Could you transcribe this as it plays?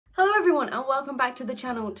everyone and welcome back to the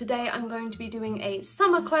channel. Today I'm going to be doing a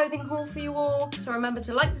summer clothing haul for you all. So remember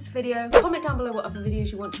to like this video, comment down below what other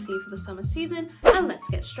videos you want to see for the summer season, and let's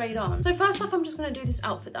get straight on. So first off, I'm just going to do this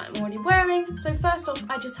outfit that I'm already wearing. So first off,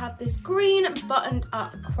 I just have this green buttoned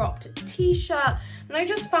up cropped t-shirt, and I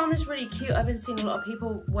just found this really cute. I've been seeing a lot of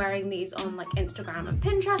people wearing these on like Instagram and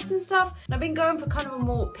Pinterest and stuff, and I've been going for kind of a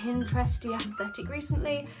more Pinteresty aesthetic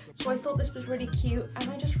recently, so I thought this was really cute and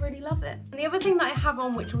I just really love it. And the other thing that I have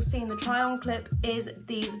on, which we'll see in the try on clip, is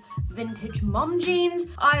these vintage mom jeans.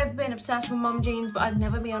 I have been obsessed with mom jeans, but I've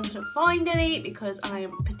never been able to find any because I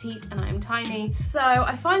am petite and I am tiny. So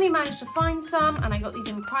I finally managed to find some, and I got these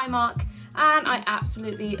in Primark, and I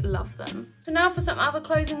absolutely love them. So now for some other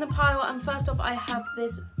clothes in the pile, and first off I have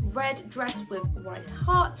this red dress with white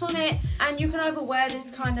hearts on it, and you can either wear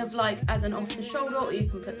this kind of like as an off the shoulder, or you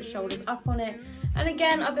can put the shoulders up on it. And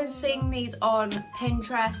again, I've been seeing these on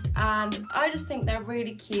Pinterest and I just think they're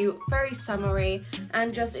really cute, very summery,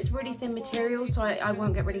 and just it's really thin material, so I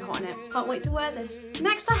won't get really hot in it. Can't wait to wear this.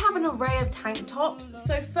 Next I have an array of tank tops.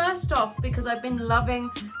 So first off, because I've been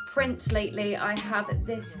loving prints lately, I have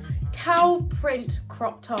this cow print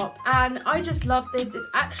crop top, and I just love this. It's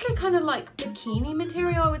actually kind of like bikini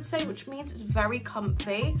material, I would say, which means it's very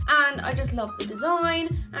comfy, and I just love the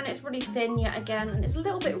design, and it's really thin yet again, and it's a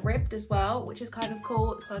little bit ribbed as well, which is kind of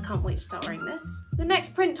cool, so I can't wait to start wearing this. The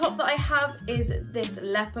next print top that I have is this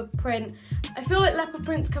leopard print. I feel like leopard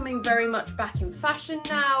print's coming very much back in fashion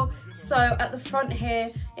now, so at the front here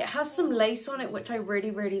it has some lace on it, which I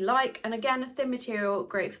really like, and again, a thin material,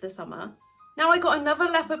 great for the summer. Now I got another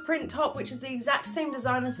leopard print top, which is the exact same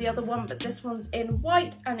design as the other one, but this one's in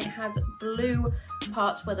white and it has blue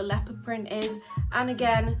parts where the leopard print is, and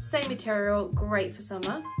again, same material, great for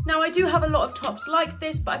summer. Now I do have a lot of tops like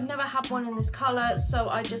this, but I've never had one in this colour, so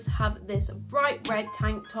I just have this bright red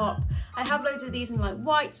tank top. I have loads of these in like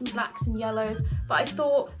whites and blacks and yellows, but I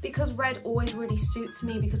thought because red always really suits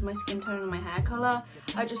me because of my skin tone and my hair colour,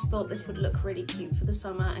 I just thought this would look really cute for the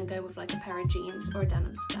summer and go with like a pair of jeans or a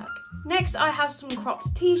denim skirt. Next I have some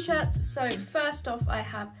cropped t-shirts. So first off I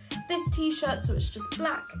have this t-shirt, so it's just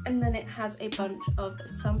black and then it has a bunch of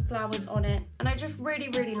sunflowers on it, and I just really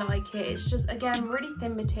like it. It's just again really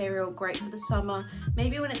thin material, great for the summer,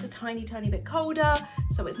 maybe when it's a tiny bit colder,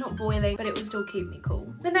 so it's not boiling, but it will still keep me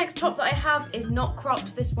cool. The next top that I have is not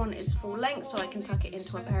cropped. This one is full length, so I can tuck it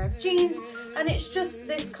into a pair of jeans, and it's just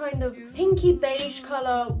this kind of pinky beige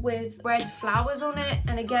colour with red flowers on it,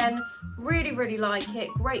 and again, really like it,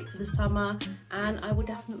 great for the summer, and I will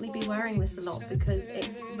definitely be wearing this a lot because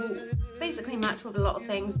it will basically match with a lot of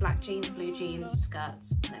things: black jeans, blue jeans,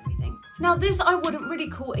 skirts and everything. Now this I wouldn't really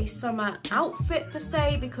call a summer outfit per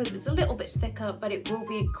se because it's a little bit thicker, but it will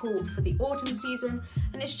be cool for the autumn season,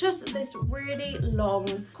 and it's just this really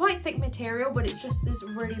long, quite thick material, but it's just this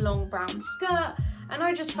really long brown skirt. And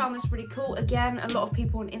I just found this really cool. Again, a lot of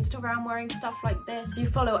people on Instagram wearing stuff like this. You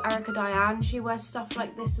follow Erica Diane, she wears stuff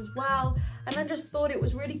like this as well. And I just thought it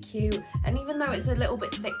was really cute. And even though it's a little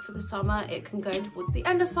bit thick for the summer, it can go towards the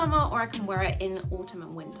end of summer, or I can wear it in autumn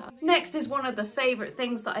and winter. Next is one of the favorite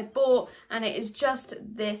things that I bought, and it is just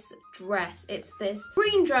this dress. It's this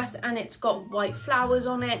green dress and it's got white flowers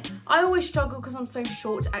on it. I always struggle because I'm so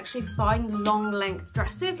short to actually find long length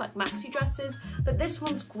dresses, like maxi dresses, but this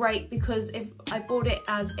one's great because if I bought it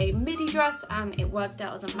as a midi dress and it worked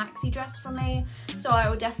out as a maxi dress for me, so I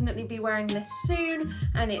will definitely be wearing this soon.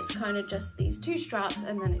 And it's kind of just these two straps,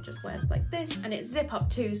 and then it just wears like this, and it's zip up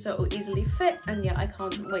too, so it will easily fit, and yeah, I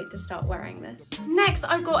can't wait to start wearing this. Next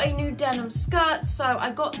I got a new denim skirt. So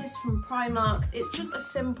I got this from Primark. It's just a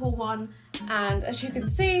simple one, and as you can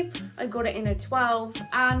see I got it in a 12,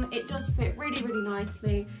 and it does fit really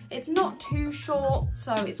nicely. It's not too short,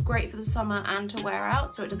 so it's great for the summer and to wear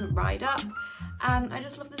out so it doesn't ride up, and I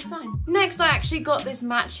just love the design. Next I actually got this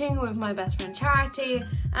matching with my best friend Charity,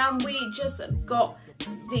 and we just got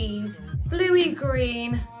these bluey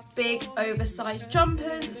green big oversized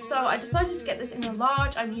jumpers. So I decided to get this in a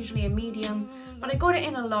large. I'm usually a medium, but I got it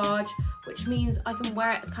in a large, which means I can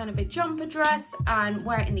wear it as kind of a jumper dress and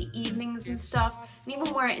wear it in the evenings and stuff, and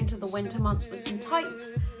even wear it into the winter months with some tights.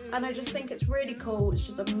 And I just think it's really cool. It's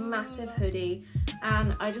just a massive hoodie,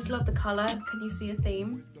 and I just love the colour. Can you see a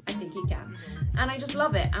theme? I think you can. And I just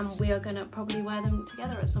love it, and we are gonna probably wear them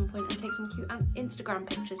together at some point and take some cute Instagram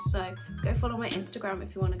pictures, so go follow my Instagram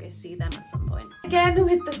if you want to go see them at some point. Again,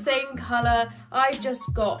 with the same colour, I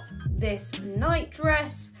just got this night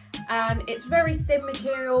dress, and it's very thin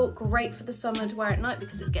material, great for the summer to wear at night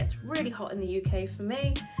because it gets really hot in the UK for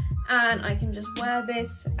me. and I can just wear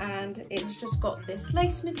this, and it's just got this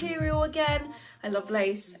lace material again. I love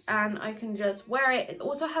lace, and I can just wear it. It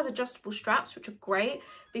also has adjustable straps, which are great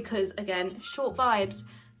because, again, short vibes.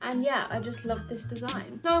 And yeah, I just love this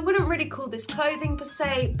design. Now, I wouldn't really call this clothing per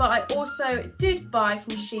se, but I also did buy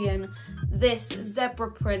from Shein this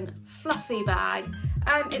zebra print fluffy bag,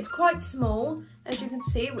 and it's quite small, as you can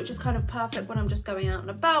see, which is kind of perfect when I'm just going out and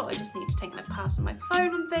about. I just need to take my purse and my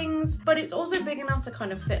phone and things, but it's also big enough to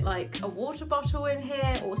kind of fit like a water bottle in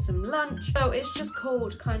here or some lunch. So it's just cool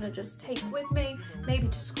to kind of just take with me, maybe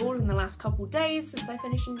to school in the last couple days since I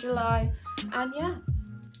finish in July. And yeah,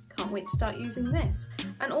 can't wait to start using this.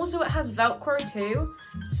 And also it has Velcro too,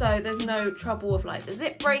 so there's no trouble with like the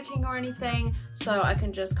zip breaking or anything, so I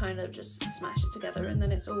can just kind of just smash it together and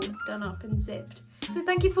then it's all done up and zipped. So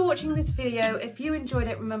thank you for watching this video. If you enjoyed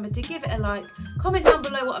it, remember to give it a like, comment down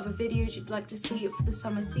below what other videos you'd like to see for the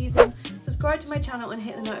summer season, subscribe to my channel and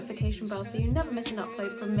hit the notification bell so you never miss an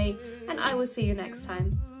upload from me, and I will see you next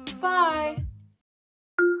time. Bye!